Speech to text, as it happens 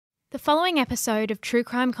The following episode of True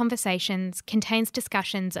Crime Conversations contains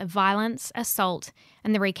discussions of violence, assault,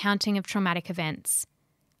 and the recounting of traumatic events.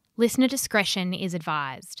 Listener discretion is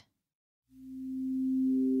advised.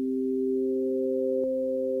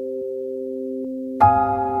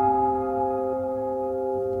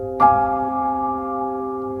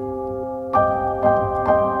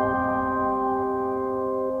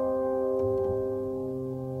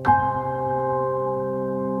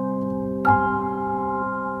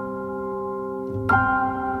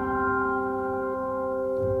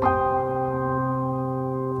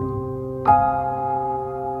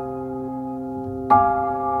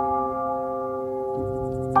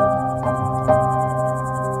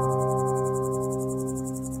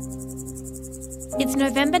 It's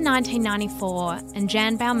November 1994 and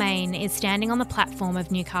Jan Balmain is standing on the platform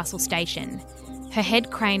of Newcastle station, her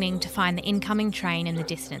head craning to find the incoming train in the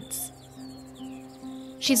distance.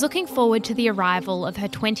 She's looking forward to the arrival of her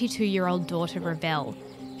 22-year-old daughter Revelle,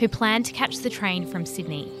 who planned to catch the train from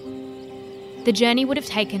Sydney. The journey would have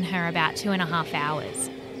taken her about 2.5 hours.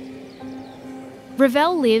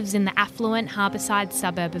 Revelle lives in the affluent harbourside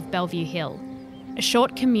suburb of Bellevue Hill, a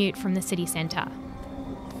short commute from the city centre.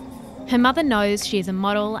 Her mother knows she is a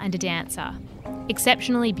model and a dancer,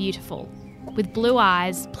 exceptionally beautiful, with blue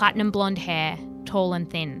eyes, platinum blonde hair, tall and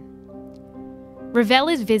thin.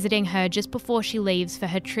 Revelle is visiting her just before she leaves for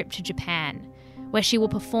her trip to Japan, where she will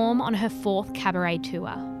perform on her 4th cabaret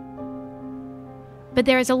tour. But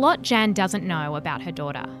there is a lot Jan doesn't know about her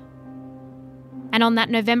daughter. And on that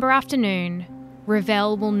November afternoon,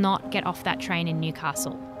 Revelle will not get off that train in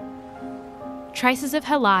Newcastle. Traces of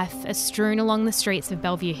her life are strewn along the streets of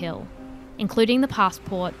Bellevue Hill, including the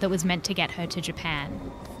passport that was meant to get her to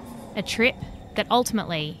Japan, a trip that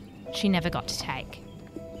ultimately she never got to take.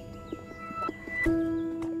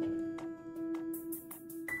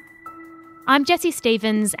 I'm Jessie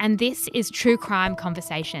Stevens and this is True Crime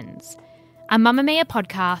Conversations, a Mamma Mia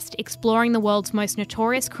podcast exploring the world's most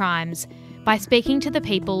notorious crimes by speaking to the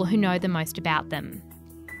people who know the most about them.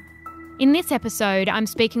 In this episode, I'm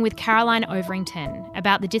speaking with Caroline Overington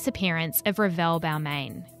about the disappearance of Revelle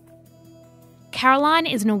Balmain. Caroline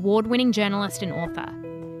is an award-winning journalist and author.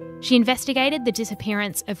 She investigated the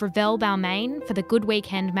disappearance of Revelle Balmain for the Good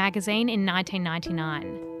Weekend magazine in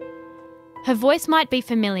 1999. Her voice might be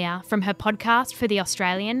familiar from her podcast for The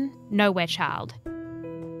Australian, Nowhere Child.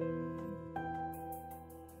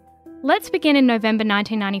 Let's begin in November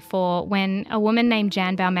 1994 when a woman named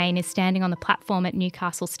Jan Balmain is standing on the platform at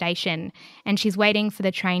Newcastle station and she's waiting for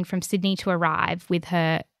the train from Sydney to arrive with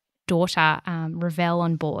her daughter, Revelle,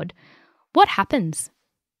 on board. What happens?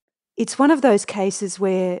 It's one of those cases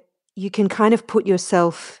where you can kind of put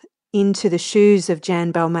yourself into the shoes of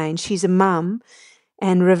Jan Balmain. She's a mum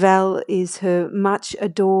and Revelle is her much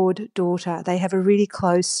adored daughter. They have a really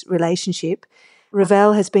close relationship.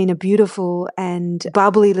 Revelle has been a beautiful and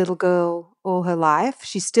bubbly little girl all her life.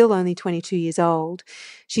 She's still only 22 years old.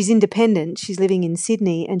 She's independent. She's living in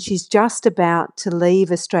Sydney and she's just about to leave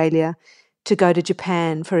Australia to go to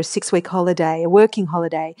Japan for a 6-week holiday, a working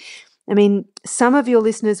holiday. I mean, some of your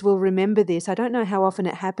listeners will remember this. I don't know how often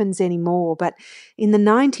it happens anymore, but in the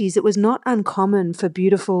 90s, it was not uncommon for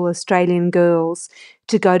beautiful Australian girls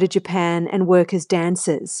to go to Japan and work as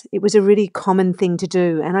dancers. It was a really common thing to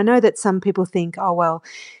do. And I know that some people think, oh, well,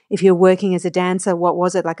 if you're working as a dancer, what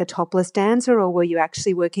was it, like a topless dancer, or were you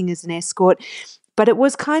actually working as an escort? But it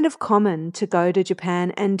was kind of common to go to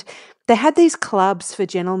Japan, and they had these clubs for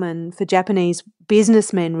gentlemen, for Japanese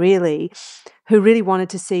businessmen really, who really wanted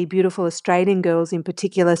to see beautiful Australian girls in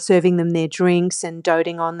particular, serving them their drinks and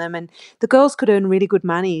doting on them. And the girls could earn really good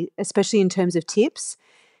money, especially in terms of tips.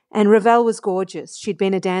 And Revelle was gorgeous. She'd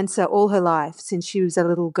been a dancer all her life since she was a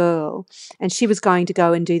little girl, and she was going to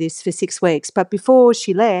go and do this for 6 weeks. But before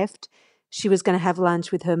she left, she was going to have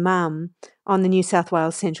lunch with her mum on the New South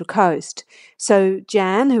Wales Central Coast. So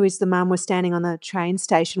Jan, who is the mum, was standing on the train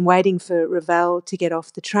station waiting for Revelle to get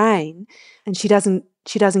off the train, and she doesn't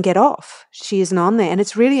get off. She isn't on there, and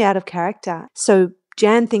it's really out of character. So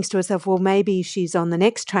Jan thinks to herself, well, maybe she's on the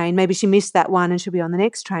next train. Maybe she missed that one and she'll be on the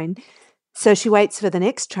next train. So she waits for the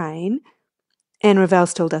next train, and Revelle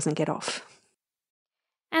still doesn't get off.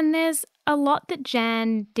 And there's a lot that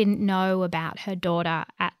Jan didn't know about her daughter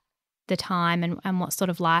at the time and what sort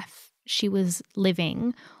of life she was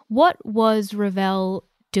living. What was Revelle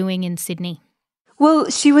doing in Sydney? Well,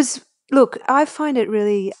 look, I find it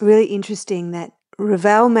really, really interesting that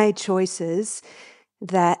Revelle made choices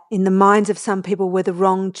that in the minds of some people were the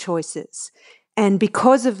wrong choices. And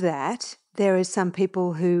because of that, there are some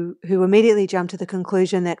people who immediately jump to the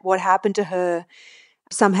conclusion that what happened to her,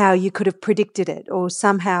 somehow you could have predicted it, or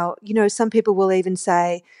somehow, some people will even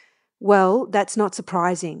say, Well, that's not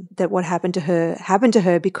surprising that what happened to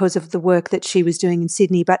her because of the work that she was doing in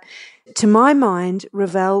Sydney. But to my mind,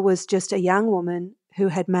 Revelle was just a young woman who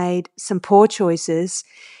had made some poor choices,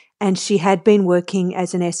 and she had been working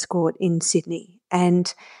as an escort in Sydney.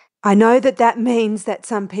 And I know that that means that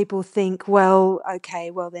some people think, well, okay,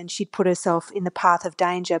 well, then she'd put herself in the path of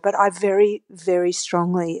danger. But I very, very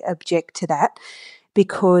strongly object to that,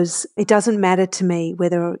 because it doesn't matter to me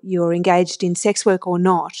whether you're engaged in sex work or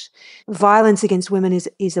not. Violence against women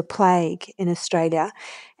is a plague in Australia.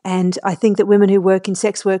 And I think that women who work in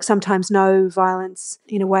sex work sometimes know violence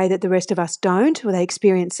in a way that the rest of us don't, or they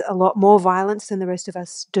experience a lot more violence than the rest of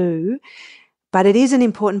us do. But it is an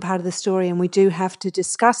important part of the story, and we do have to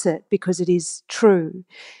discuss it because it is true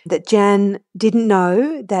that Jan didn't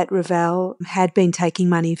know that Revelle had been taking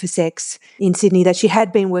money for sex in Sydney, that she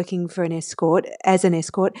had been working for an escort, as an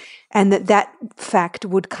escort, and that fact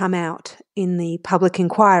would come out in the public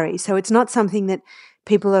inquiry. So it's not something that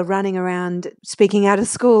people are running around speaking out of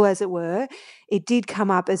school, as it were. It did come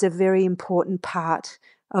up as a very important part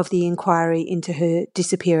of the inquiry into her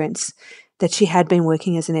disappearance, that she had been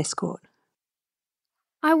working as an escort.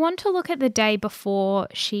 I want to look at the day before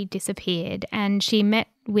she disappeared, and she met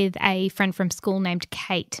with a friend from school named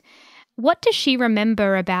Kate. What does she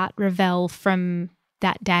remember about Revelle from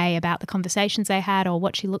that day, about the conversations they had or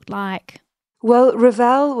what she looked like? Well,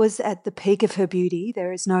 Revelle was at the peak of her beauty.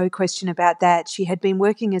 There is no question about that. She had been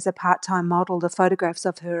working as a part-time model. The photographs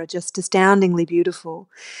of her are just astoundingly beautiful.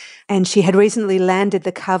 And she had recently landed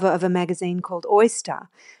the cover of a magazine called Oyster.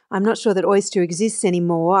 I'm not sure that Oyster exists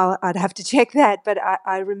anymore. I'd have to check that. But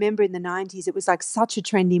I remember in the 90s, it was like such a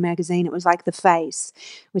trendy magazine. It was like The Face,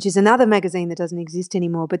 which is another magazine that doesn't exist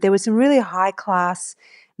anymore. But there were some really high-class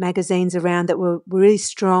magazines around that were really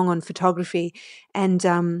strong on photography. And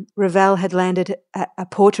Revelle had landed a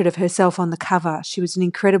portrait of herself on the cover. She was an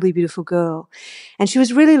incredibly beautiful girl. And she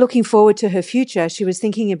was really looking forward to her future. She was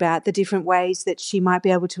thinking about the different ways that she might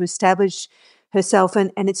be able to establish herself.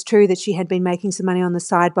 And it's true that she had been making some money on the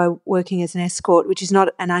side by working as an escort, which is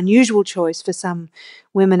not an unusual choice for some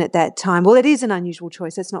women at that time. Well, it is an unusual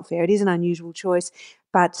choice. That's not fair. It is an unusual choice.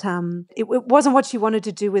 But it wasn't what she wanted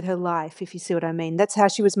to do with her life, if you see what I mean. That's how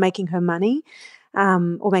she was making her money,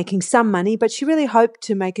 or making some money, but she really hoped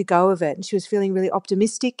to make a go of it. And she was feeling really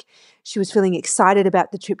optimistic. She was feeling excited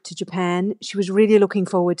about the trip to Japan. She was really looking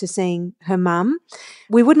forward to seeing her mum.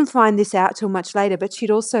 We wouldn't find this out till much later, but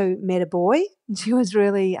she'd also met a boy. She was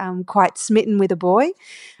really quite smitten with a boy.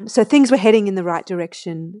 So things were heading in the right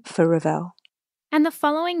direction for Revelle. And the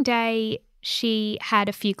following day, she had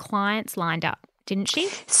a few clients lined up, didn't she?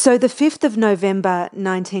 So the 5th of November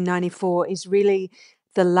 1994 is really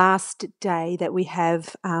the last day that we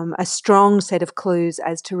have a strong set of clues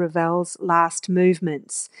as to Revelle's last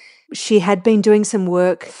movements. She had been doing some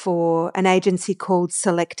work for an agency called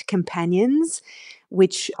Select Companions,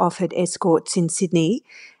 which offered escorts in Sydney,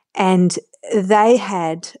 and they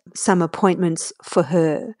had some appointments for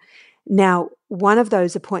her. Now, one of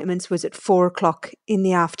those appointments was at 4:00 in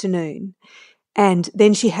the afternoon, and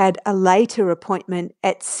then she had a later appointment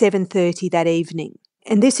at 7:30 that evening.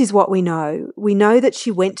 And this is what we know. We know that she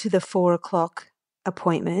went to the 4:00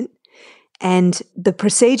 appointment, and the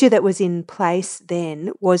procedure that was in place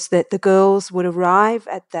then was that the girls would arrive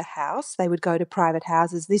at the house. They would go to private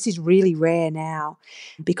houses. This is really rare now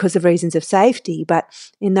because of reasons of safety, but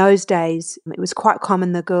in those days it was quite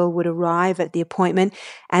common. The girl would arrive at the appointment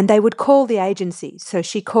and they would call the agency. So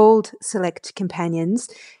she called Select Companions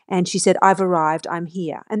and she said, "I've arrived, I'm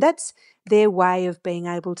here." And that's their way of being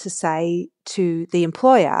able to say to the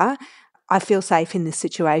employer, "I feel safe in this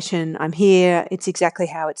situation, I'm here, it's exactly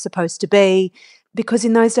how it's supposed to be." Because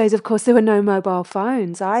in those days, of course, there were no mobile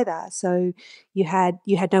phones either. So you had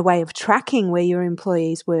no way of tracking where your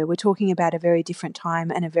employees were. We're talking about a very different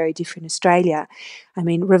time and a very different Australia. I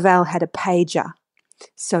mean, Revelle had a pager.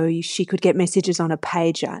 So she could get messages on a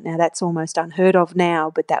pager. Now, that's almost unheard of now,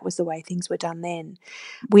 but that was the way things were done then.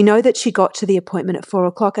 We know that she got to the appointment at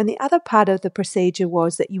 4:00, and the other part of the procedure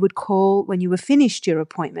was that you would call when you were finished your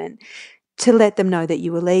appointment to let them know that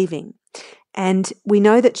you were leaving. And we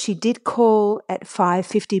know that she did call at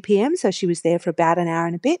 5:50 p.m, so she was there for about an hour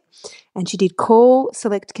and a bit, and she did call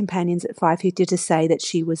Select Companions at 5:50 to say that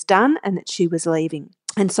she was done and that she was leaving.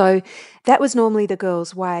 And so that was normally the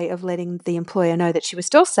girl's way of letting the employer know that she was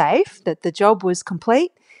still safe, that the job was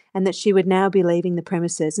complete, and that she would now be leaving the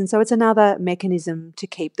premises. And so it's another mechanism to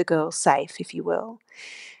keep the girl safe, if you will.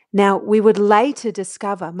 Now, we would later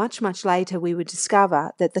discover, much, much later, we would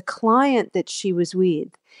discover that the client that she was with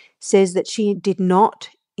says that she did not,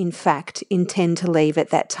 in fact, intend to leave at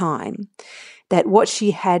that time, that what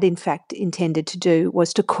she had in fact intended to do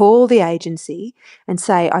was to call the agency and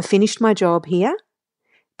say, I finished my job here,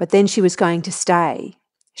 but then she was going to stay.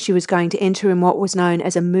 She was going to enter in what was known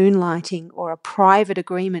as a moonlighting or a private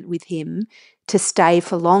agreement with him to stay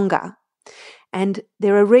for longer. And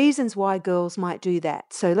there are reasons why girls might do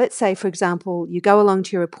that. So let's say, for example, you go along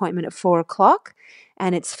to your appointment at 4:00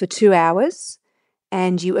 and it's for 2 hours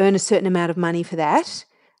and you earn a certain amount of money for that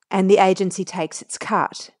and the agency takes its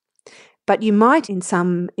cut. But you might, in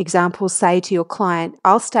some examples, say to your client,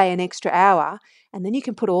 I'll stay an extra hour and then you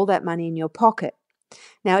can put all that money in your pocket.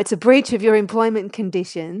 Now, it's a breach of your employment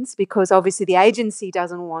conditions because obviously the agency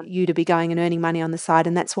doesn't want you to be going and earning money on the side,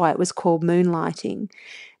 and that's why it was called moonlighting.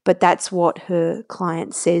 But that's what her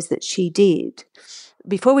client says that she did.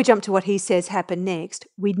 Before we jump to what he says happened next,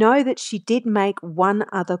 we know that she did make one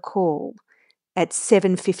other call at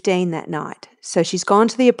 7:15 that night. So she's gone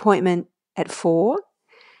to the appointment at 4.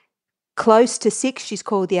 Close to 6, she's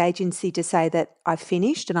called the agency to say that I've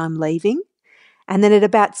finished and I'm leaving. And then at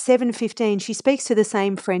about 7:15, she speaks to the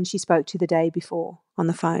same friend she spoke to the day before on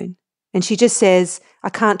the phone. And she just says, I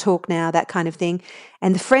can't talk now, that kind of thing.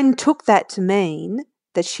 And the friend took that to mean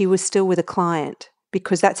that she was still with a client,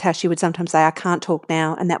 because that's how she would sometimes say, I can't talk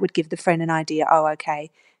now. And that would give the friend an idea, oh,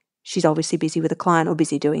 okay, she's obviously busy with a client or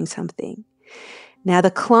busy doing something. Now,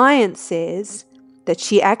 the client says that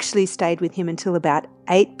she actually stayed with him until about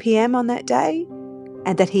 8 p.m. on that day,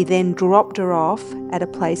 and that he then dropped her off at a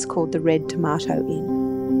place called the Red Tomato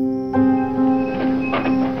Inn.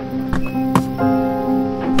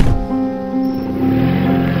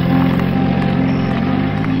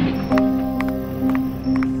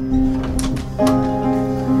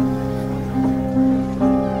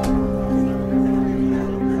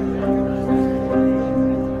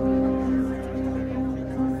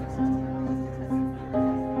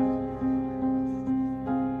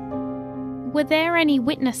 Were there any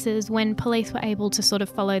witnesses when police were able to sort of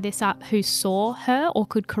follow this up who saw her or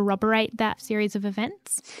could corroborate that series of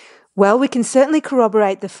events? Well, we can certainly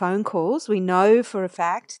corroborate the phone calls. We know for a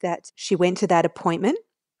fact that she went to that appointment.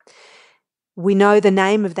 We know the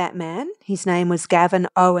name of that man. His name was Gavin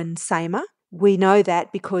Owen Samer. We know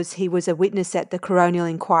that because he was a witness at the coronial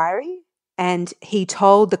inquiry and he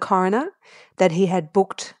told the coroner that he had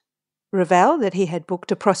booked Revelle, that he had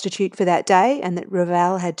booked a prostitute for that day and that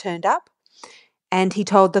Revelle had turned up. And he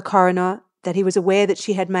told the coroner that he was aware that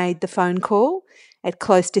she had made the phone call at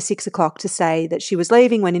close to 6:00 to say that she was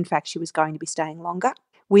leaving when in fact she was going to be staying longer.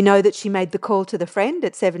 We know that she made the call to the friend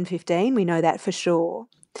at 7:15. We know that for sure.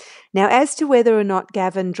 Now, as to whether or not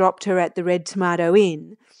Gavin dropped her at the Red Tomato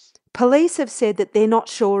Inn, police have said that they're not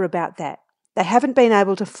sure about that. They haven't been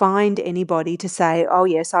able to find anybody to say, oh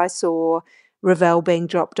yes, I saw Revelle being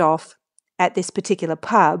dropped off at this particular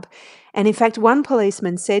pub. And in fact, one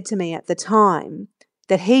policeman said to me at the time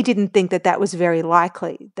that he didn't think that that was very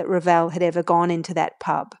likely that Revelle had ever gone into that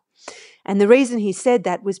pub. And the reason he said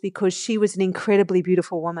that was because she was an incredibly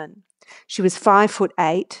beautiful woman. She was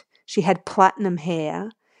 5'8". She had platinum hair.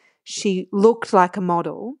 She looked like a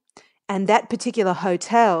model. And that particular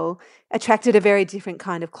hotel attracted a very different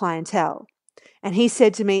kind of clientele. And he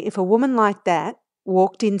said to me, if a woman like that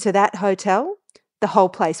walked into that hotel, the whole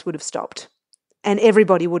place would have stopped and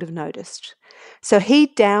everybody would have noticed. So he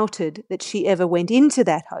doubted that she ever went into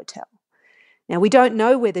that hotel. Now, we don't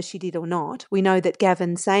know whether she did or not. We know that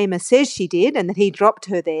Gavin Samer says she did and that he dropped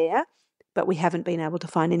her there, but we haven't been able to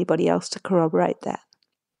find anybody else to corroborate that.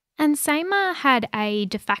 And Samer had a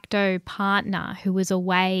de facto partner who was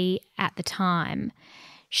away at the time.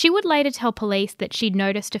 She would later tell police that she'd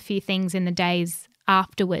noticed a few things in the days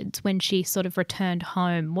afterwards when she sort of returned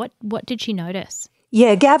home. What did she notice?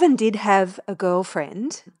 Yeah, Gavin did have a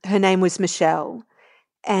girlfriend. Her name was Michelle,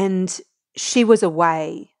 and she was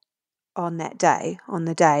away on that day, on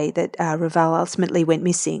the day that Revelle ultimately went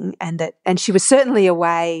missing, and she was certainly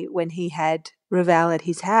away when he had Revelle at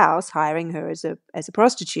his house, hiring her as a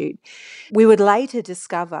prostitute. We would later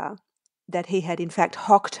discover that he had in fact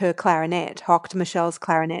hocked Michelle's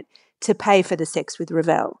clarinet, to pay for the sex with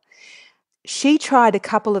Revelle. She tried a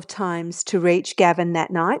couple of times to reach Gavin that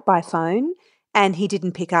night by phone, and he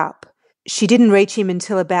didn't pick up. She didn't reach him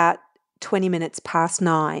until about 20 minutes past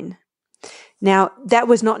 9. Now, that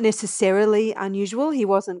was not necessarily unusual. He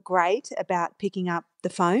wasn't great about picking up the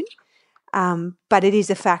phone, but it is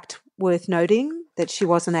a fact worth noting that she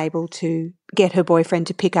wasn't able to get her boyfriend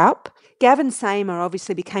to pick up. Gavin Samer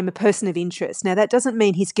obviously became a person of interest. Now, that doesn't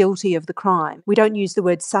mean he's guilty of the crime. We don't use the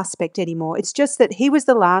word suspect anymore. It's just that he was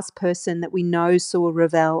the last person that we know saw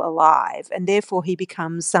Revelle alive, and therefore he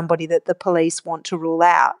becomes somebody that the police want to rule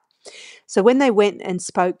out. So when they went and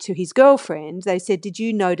spoke to his girlfriend, they said, "Did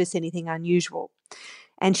you notice anything unusual?"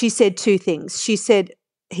 And she said two things. She said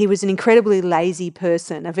he was an incredibly lazy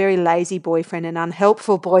person, a very lazy boyfriend, an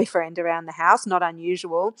unhelpful boyfriend around the house, not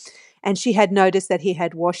unusual. And she had noticed that he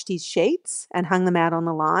had washed his sheets and hung them out on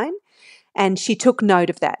the line. And she took note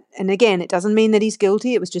of that. And again, it doesn't mean that he's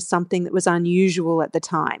guilty. It was just something that was unusual at the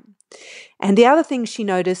time. And the other thing she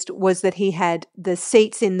noticed was that he had the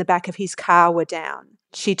seats in the back of his car were down.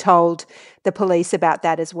 She told the police about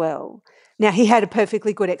that as well. Now, he had a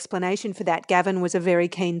perfectly good explanation for that. Gavin was a very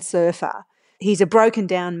keen surfer. He's a broken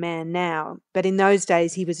down man now, but in those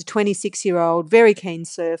days he was a 26-year-old, very keen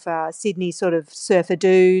surfer, Sydney sort of surfer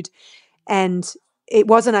dude, and it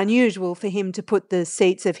wasn't unusual for him to put the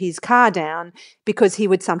seats of his car down because he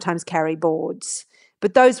would sometimes carry boards.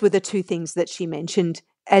 But those were the two things that she mentioned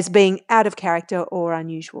as being out of character or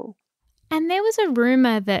unusual. And there was a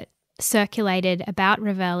rumour that circulated about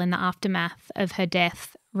Revelle in the aftermath of her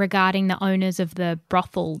death regarding the owners of the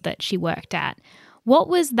brothel that she worked at. What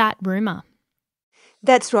was that rumour?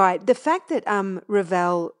 That's right. The fact that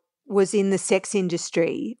Revelle was in the sex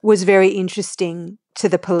industry was very interesting to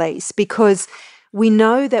the police because we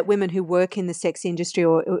know that women who work in the sex industry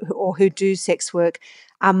or who do sex work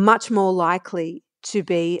are much more likely to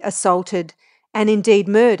be assaulted and indeed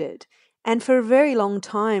murdered. And for a very long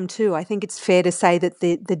time too, I think it's fair to say that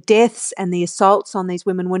the deaths and the assaults on these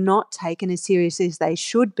women were not taken as seriously as they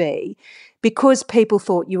should be because people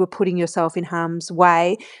thought you were putting yourself in harm's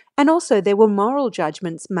way. And also there were moral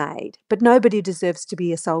judgments made, but nobody deserves to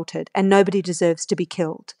be assaulted and nobody deserves to be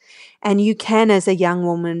killed. And you can, as a young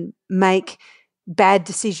woman, make bad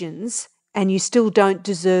decisions and you still don't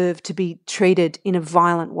deserve to be treated in a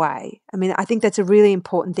violent way. I mean, I think that's a really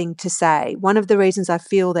important thing to say. One of the reasons I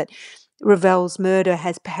feel that Revelle's murder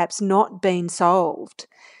has perhaps not been solved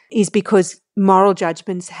is because moral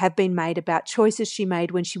judgments have been made about choices she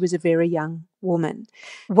made when she was a very young woman.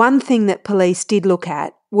 One thing that police did look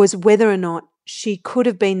at was whether or not she could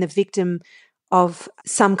have been the victim of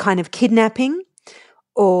some kind of kidnapping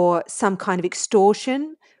or some kind of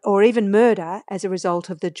extortion or even murder as a result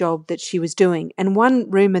of the job that she was doing. And one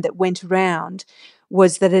rumour that went around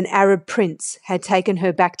was that an Arab prince had taken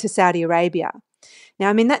her back to Saudi Arabia. Now,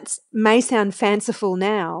 I mean, that may sound fanciful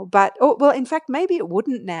now, but, in fact, maybe it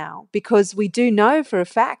wouldn't now because we do know for a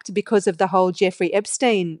fact because of the whole Jeffrey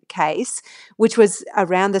Epstein case, which was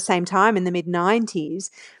around the same time in the mid-90s,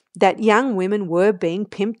 that young women were being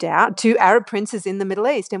pimped out to Arab princes in the Middle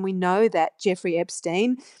East. And we know that Jeffrey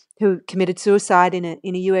Epstein, who committed suicide in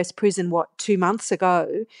a US prison, 2 months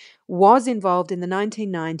ago, was involved in the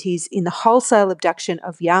 1990s in the wholesale abduction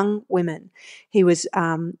of young women. He was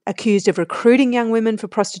accused of recruiting young women for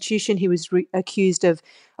prostitution. He was accused of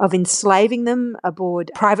enslaving them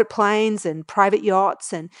aboard private planes and private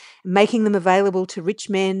yachts and making them available to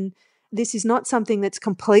rich men. This is not something that's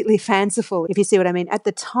completely fanciful, if you see what I mean. At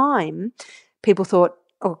the time, people thought,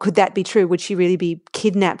 oh, could that be true? Would she really be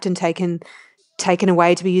kidnapped and taken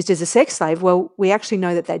away to be used as a sex slave? Well, we actually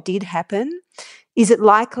know that did happen. Is it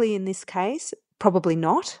likely in this case? Probably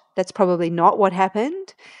not. That's probably not what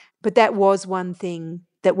happened. But that was one thing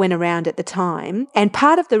that went around at the time. And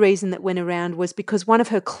part of the reason that went around was because one of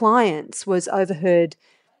her clients was overheard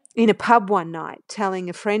in a pub one night telling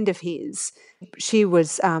a friend of his she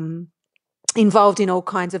was involved in all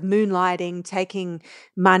kinds of moonlighting, taking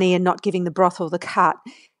money and not giving the brothel the cut.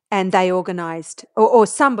 And they organised, or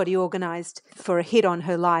somebody organised for a hit on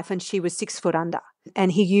her life, and she was 6 foot under.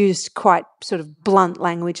 And he used quite sort of blunt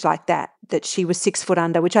language like that she was 6 foot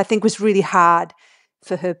under, which I think was really hard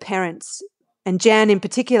for her parents. And Jan in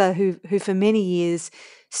particular, who for many years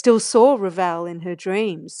still saw Revelle in her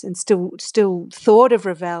dreams and still thought of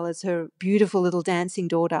Revelle as her beautiful little dancing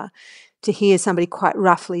daughter, to hear somebody quite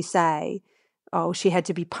roughly say, oh, she had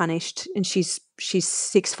to be punished and she's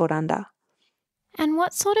 6 foot under. And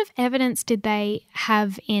what sort of evidence did they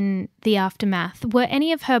have in the aftermath? Were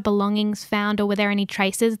any of her belongings found, or were there any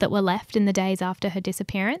traces that were left in the days after her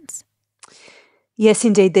disappearance? Yes,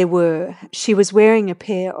 indeed there were. She was wearing a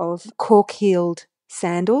pair of cork-heeled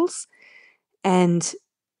sandals, and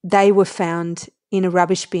they were found in a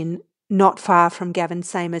rubbish bin not far from Gavin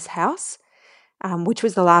Seymour's house, which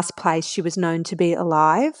was the last place she was known to be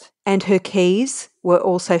alive. And her keys were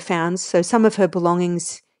also found. So some of her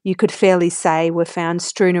belongings, you could fairly say, were found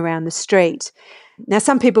strewn around the street. Now,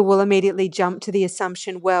 some people will immediately jump to the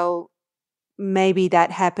assumption, well, maybe that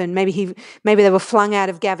happened. Maybe they were flung out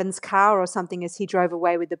of Gavin's car or something as he drove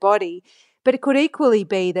away with the body. But it could equally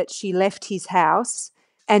be that she left his house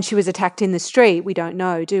and she was attacked in the street. We don't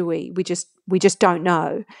know, do we? We just don't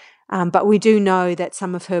know. But we do know that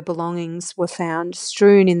some of her belongings were found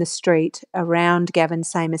strewn in the street around Gavin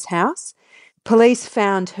Samer's house. Police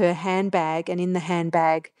found her handbag, and in the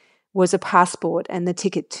handbag was a passport and the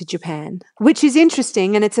ticket to Japan, which is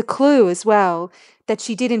interesting, and it's a clue as well that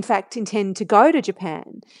she did in fact intend to go to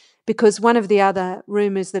Japan, because one of the other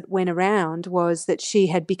rumours that went around was that she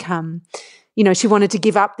had become, she wanted to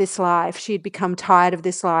give up this life. She had become tired of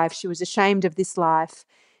this life. She was ashamed of this life,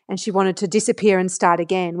 and she wanted to disappear and start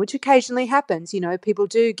again, which occasionally happens. People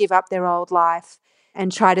do give up their old life and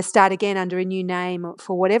try to start again under a new name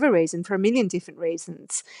for whatever reason, for a million different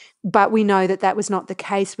reasons. But we know that that was not the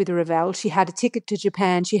case with Revelle. She had a ticket to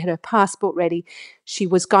Japan. She had her passport ready. She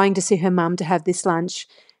was going to see her mum to have this lunch.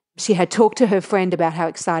 She had talked to her friend about how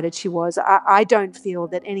excited she was. I don't feel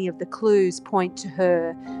that any of the clues point to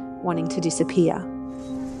her wanting to disappear.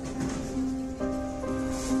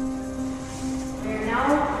 We are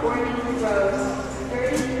now boarding rows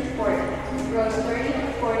 30 to 40. Rows 30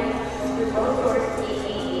 to 40 through both doors 888.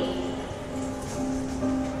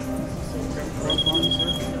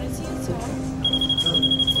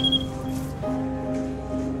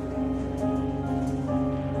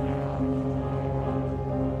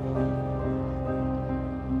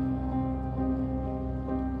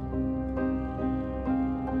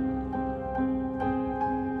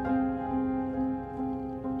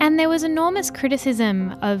 And there was enormous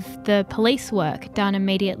criticism of the police work done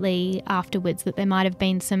immediately afterwards, that there might have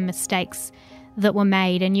been some mistakes that were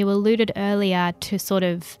made. And you alluded earlier to sort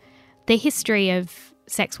of the history of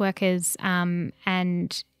sex workers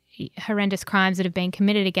and horrendous crimes that have been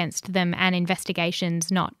committed against them, and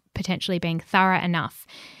investigations not potentially being thorough enough.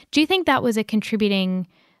 Do you think that was a contributing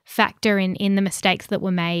factor in the mistakes that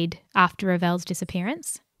were made after Revelle's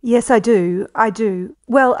disappearance? Yes, I do.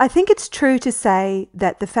 Well, I think it's true to say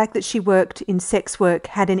that the fact that she worked in sex work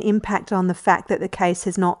had an impact on the fact that the case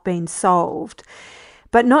has not been solved,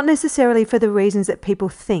 but not necessarily for the reasons that people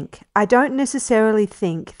think. I don't necessarily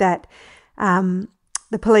think that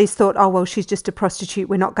the police thought, oh, well, she's just a prostitute,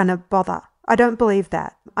 we're not going to bother. I don't believe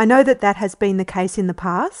that. I know that that has been the case in the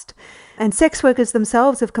past, and sex workers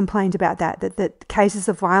themselves have complained about that cases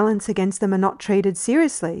of violence against them are not treated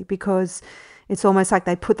seriously because it's almost like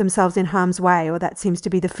they put themselves in harm's way, or that seems to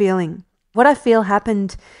be the feeling. What I feel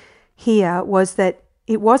happened here was that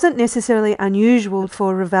it wasn't necessarily unusual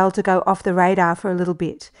for Revelle to go off the radar for a little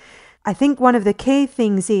bit. I think one of the key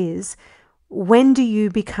things is, when do you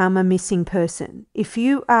become a missing person? If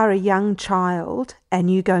you are a young child and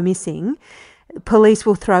you go missing, police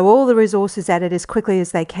will throw all the resources at it as quickly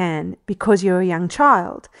as they can because you're a young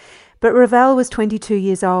child. But Revelle was 22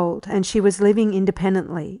 years old and she was living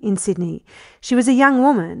independently in Sydney. She was a young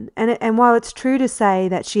woman, and while it's true to say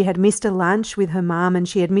that she had missed a lunch with her mum and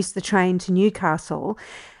she had missed the train to Newcastle,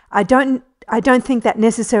 I don't think that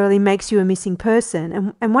necessarily makes you a missing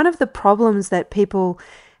person. And one of the problems that people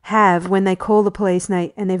have when they call the police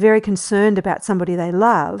and they're very concerned about somebody they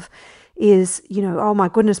love is, oh my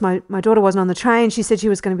goodness, my daughter wasn't on the train. She said she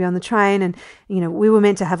was going to be on the train, and, we were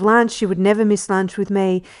meant to have lunch. She would never miss lunch with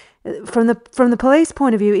me. From the police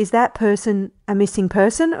point of view, is that person a missing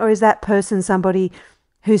person, or is that person somebody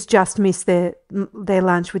who's just missed their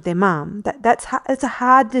lunch with their mum? It's a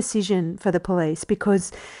hard decision for the police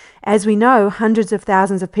because, as we know, hundreds of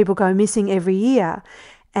thousands of people go missing every year,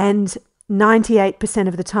 and 98%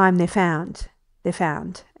 of the time they're found.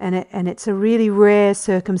 And it's a really rare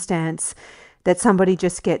circumstance that somebody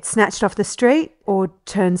just gets snatched off the street or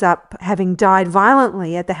turns up having died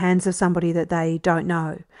violently at the hands of somebody that they don't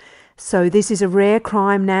know. So this is a rare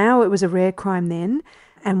crime now. It was a rare crime then.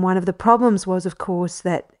 And one of the problems was, of course,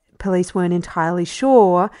 that police weren't entirely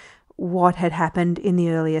sure what had happened in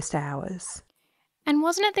the earliest hours. And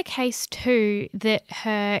wasn't it the case too that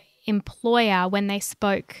her employer, when they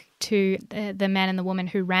spoke to the man and the woman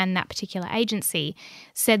who ran that particular agency,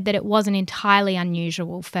 said that it wasn't entirely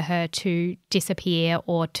unusual for her to disappear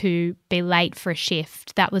or to be late for a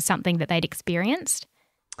shift? That was something that they'd experienced?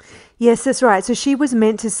 Yes, that's right. So she was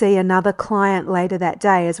meant to see another client later that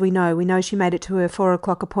day, as we know. We know she made it to her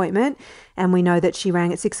 4:00 appointment, and we know that she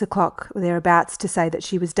rang at 6:00 or thereabouts to say that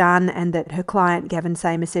she was done, and that her client, Gavin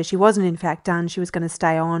Samer, says she wasn't in fact done. She was going to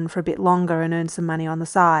stay on for a bit longer and earn some money on the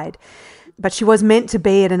side. But she was meant to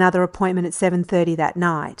be at another appointment at 7:30 that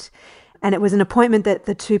night. And it was an appointment that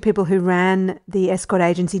the two people who ran the escort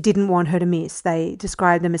agency didn't want her to miss. They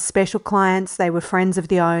described them as special clients. They were friends of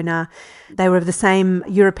the owner. They were of the same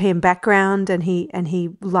European background, and he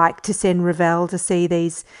liked to send Revelle to see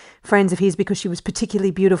these friends of his because she was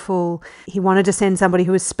particularly beautiful. He wanted to send somebody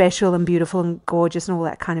who was special and beautiful and gorgeous and all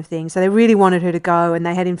that kind of thing. So they really wanted her to go, and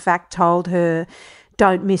they had in fact told her,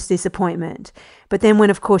 don't miss this appointment. But then when,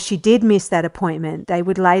 of course, she did miss that appointment, they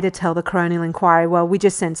would later tell the coronial inquiry, well, we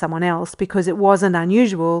just sent someone else, because it wasn't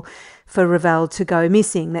unusual for Revelle to go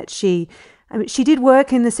missing, that she did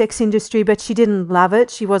work in the sex industry, but she didn't love it.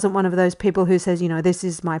 She wasn't one of those people who says, this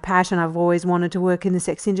is my passion. I've always wanted to work in the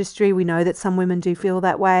sex industry. We know that some women do feel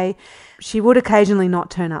that way. She would occasionally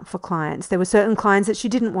not turn up for clients. There were certain clients that she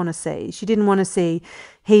didn't want to see. She didn't want to see,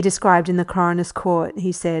 he described in the coroner's court,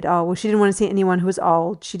 he said, she didn't want to see anyone who was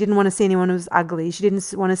old. She didn't want to see anyone who was ugly. She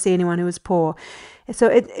didn't want to see anyone who was poor. So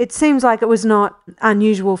it seems like it was not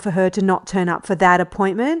unusual for her to not turn up for that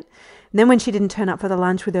appointment. And then when she didn't turn up for the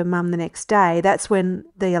lunch with her mum the next day, that's when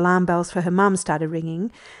the alarm bells for her mum started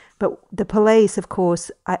ringing. But the police, of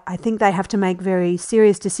course, I think they have to make very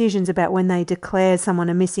serious decisions about when they declare someone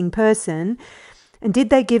a missing person. And did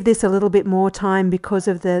they give this a little bit more time because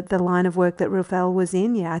of the line of work that Revelle was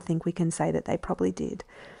in? Yeah, I think we can say that they probably did.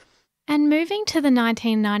 And moving to the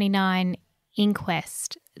 1999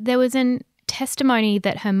 inquest, there was a testimony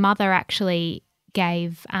that her mother actually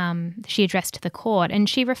gave, she addressed to the court, and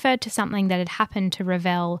she referred to something that had happened to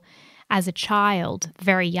Revelle as a child,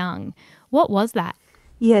 very young. What was that?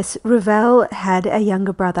 Yes, Revelle had a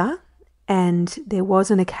younger brother, and there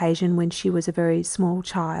was an occasion when she was a very small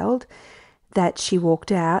child that she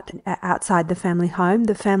walked outside the family home.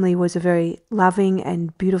 The family was a very loving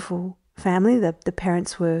and beautiful family. The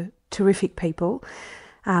parents were terrific people.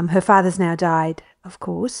 Her father's now died, of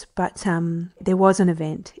course, but there was an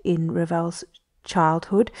event in Revelle's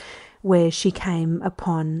childhood where she came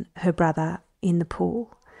upon her brother in the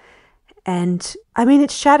pool. And I mean,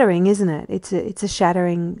 it's shattering, isn't it? It's a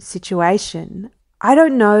shattering situation. I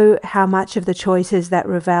don't know how much of the choices that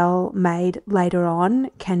Revelle made later on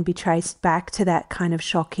can be traced back to that kind of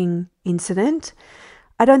shocking incident.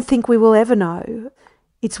 I don't think we will ever know.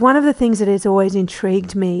 It's one of the things that has always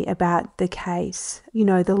intrigued me about the case,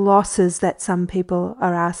 the losses that some people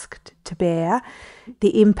are asked to bear,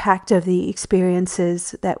 the impact of the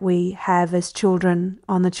experiences that we have as children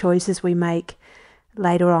on the choices we make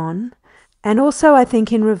later on. And also, I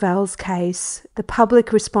think in Revelle's case, the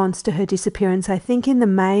public response to her disappearance, I think in the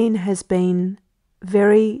main has been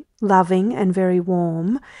very loving and very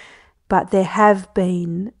warm. But there have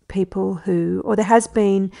been people there has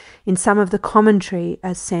been in some of the commentary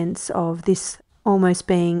a sense of this almost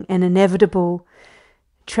being an inevitable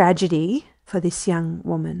tragedy for this young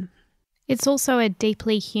woman. It's also a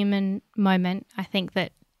deeply human moment, I think,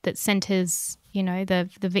 that centres, the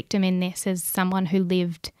victim in this as someone who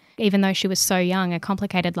lived, even though she was so young, a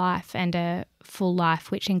complicated life and a full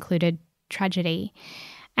life, which included tragedy.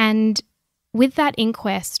 And with that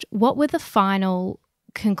inquest, what were the final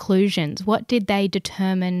conclusions? What did they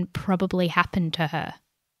determine probably happened to her?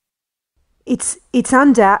 It's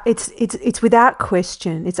without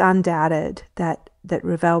question, it's undoubted that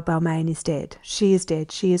Revelle Balmain is dead. She is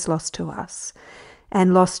dead. She is lost to us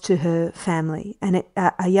and lost to her family. And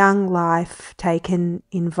a young life taken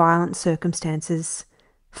in violent circumstances,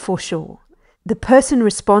 for sure. The person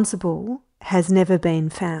responsible has never been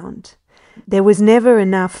found. There was never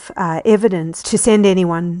enough evidence to send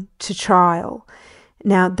anyone to trial.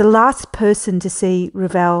 Now, the last person to see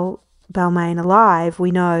Revelle Balmain alive, we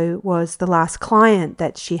know, was the last client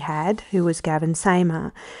that she had, who was Gavin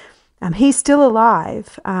Seymour. He's still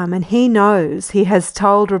alive, and he knows, he has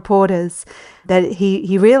told reporters that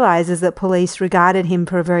he realises that police regarded him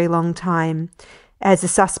for a very long time as a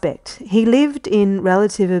suspect. He lived in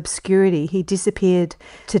relative obscurity. He disappeared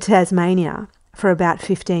to Tasmania for about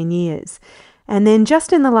 15 years. And then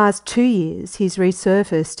just in the last 2 years, he's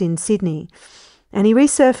resurfaced in Sydney. And he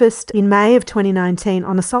resurfaced in May of 2019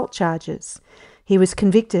 on assault charges. He was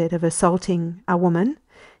convicted of assaulting a woman.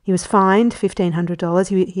 He was fined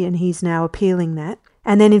 $1,500 and he's now appealing that.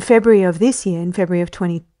 And then in February of this year, in February of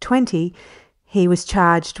 2020, he was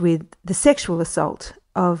charged with the sexual assault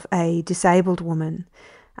of a disabled woman,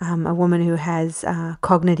 a woman who has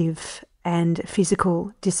cognitive and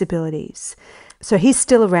physical disabilities. So he's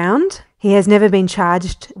still around. He has never been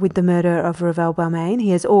charged with the murder of Revelle Balmain. He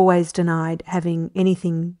has always denied having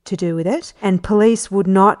anything to do with it. And police would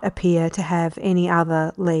not appear to have any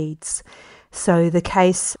other leads. So the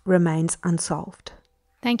case remains unsolved.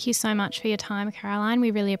 Thank you so much for your time, Caroline.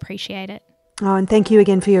 We really appreciate it. Oh, and thank you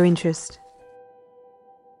again for your interest.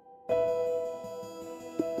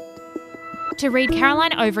 To read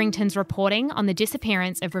Caroline Overington's reporting on the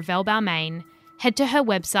disappearance of Revelle Balmain, head to her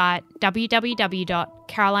website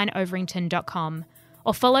www.carolineoverington.com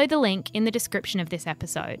or follow the link in the description of this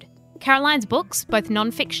episode. Caroline's books, both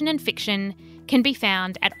non-fiction and fiction, can be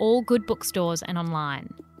found at all good bookstores and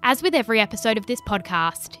online. As with every episode of this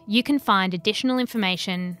podcast, you can find additional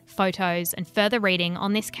information, photos and further reading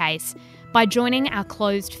on this case by joining our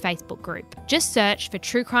closed Facebook group. Just search for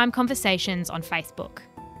True Crime Conversations on Facebook.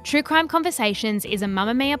 True Crime Conversations is a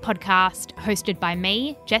Mamma Mia podcast hosted by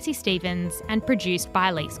me, Jessie Stevens, and produced by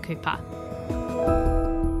Elise Cooper.